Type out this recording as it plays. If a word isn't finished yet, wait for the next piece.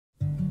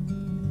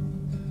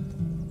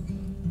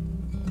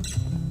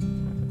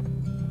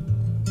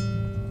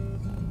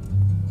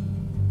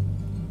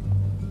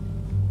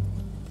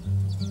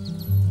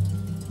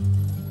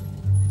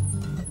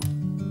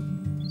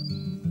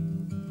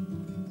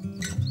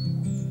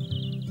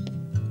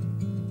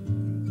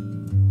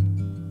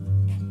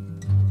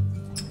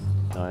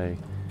I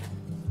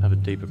have a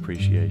deep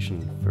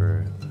appreciation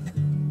for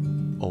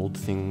old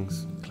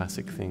things,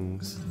 classic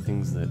things,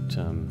 things that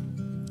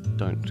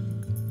don't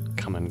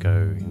come and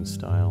go in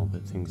style,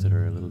 but things that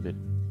are a little bit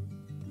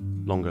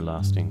longer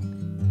lasting.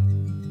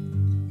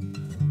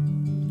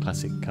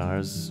 Classic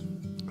cars,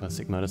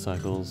 classic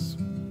motorcycles,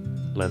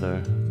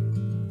 leather.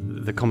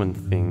 The common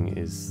thing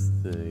is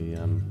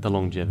the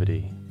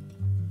longevity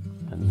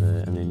and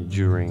the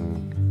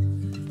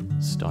enduring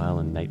style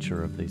and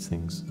nature of these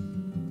things.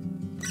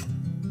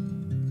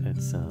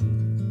 It's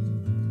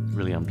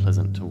really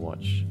unpleasant to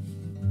watch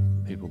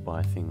people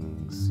buy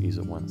things, use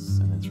it once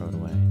and then throw it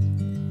away.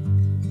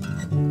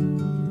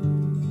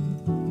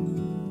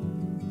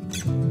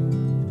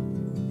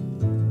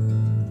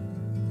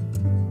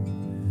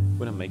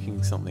 When I'm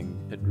making something,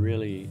 it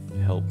really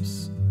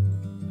helps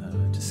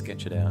to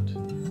sketch it out.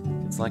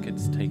 It's like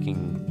it's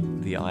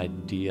taking the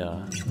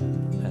idea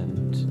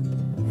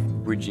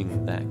and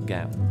bridging that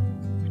gap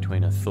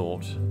between a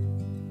thought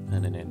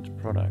and an end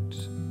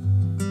product.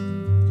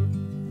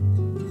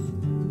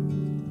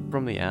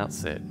 From the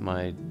outset,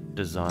 my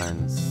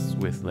designs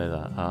with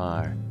leather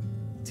are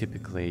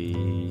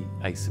typically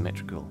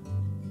asymmetrical,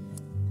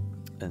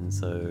 and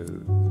so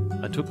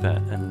I took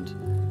that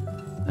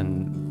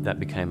and that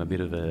became a bit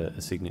of a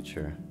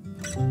signature.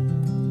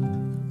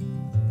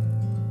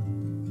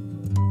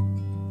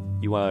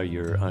 You are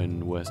your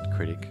own worst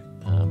critic,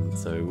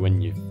 so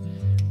when you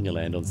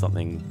land on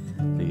something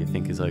that you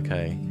think is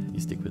okay, you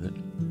stick with it.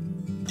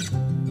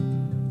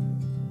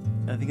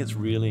 I think it's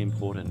really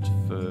important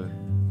for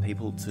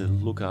people to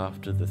look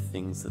after the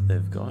things that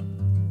they've got.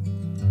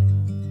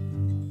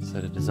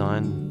 So to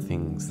design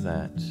things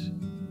that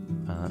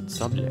aren't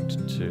subject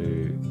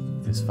to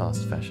this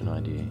fast fashion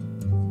idea,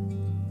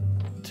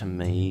 to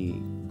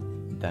me,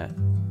 that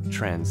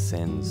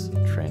transcends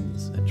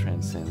trends, it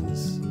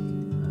transcends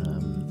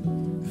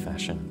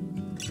fashion.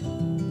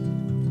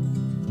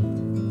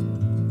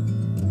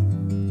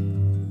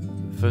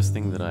 The first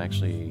thing that I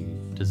actually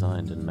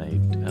designed and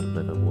made out of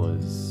leather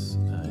was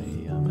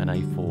an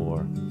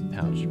A4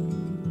 pouch.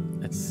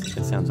 It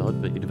sounds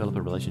odd, but you develop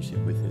a relationship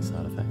with this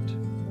artifact.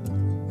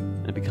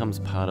 And it becomes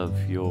part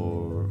of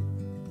your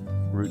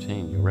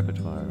routine, your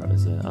repertoire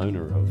as an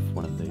owner of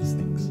one of these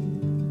things.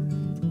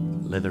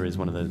 Leather is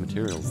one of those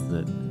materials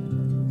that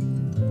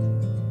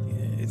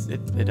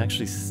it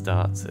actually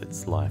starts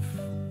its life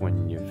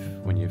when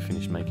you've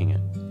finished making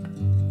it.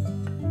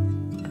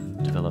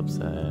 It develops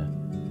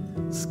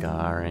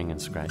scarring and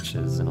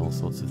scratches and all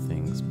sorts of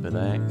things, but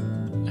that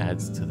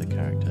adds to the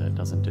character. It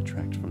doesn't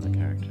detract from the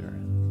character,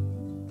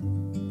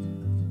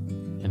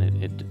 and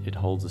it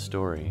holds a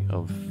story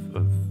of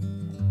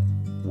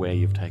where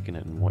you've taken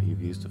it and what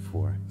you've used it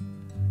for.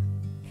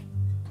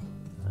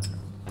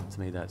 To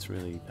me, that's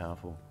really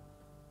powerful.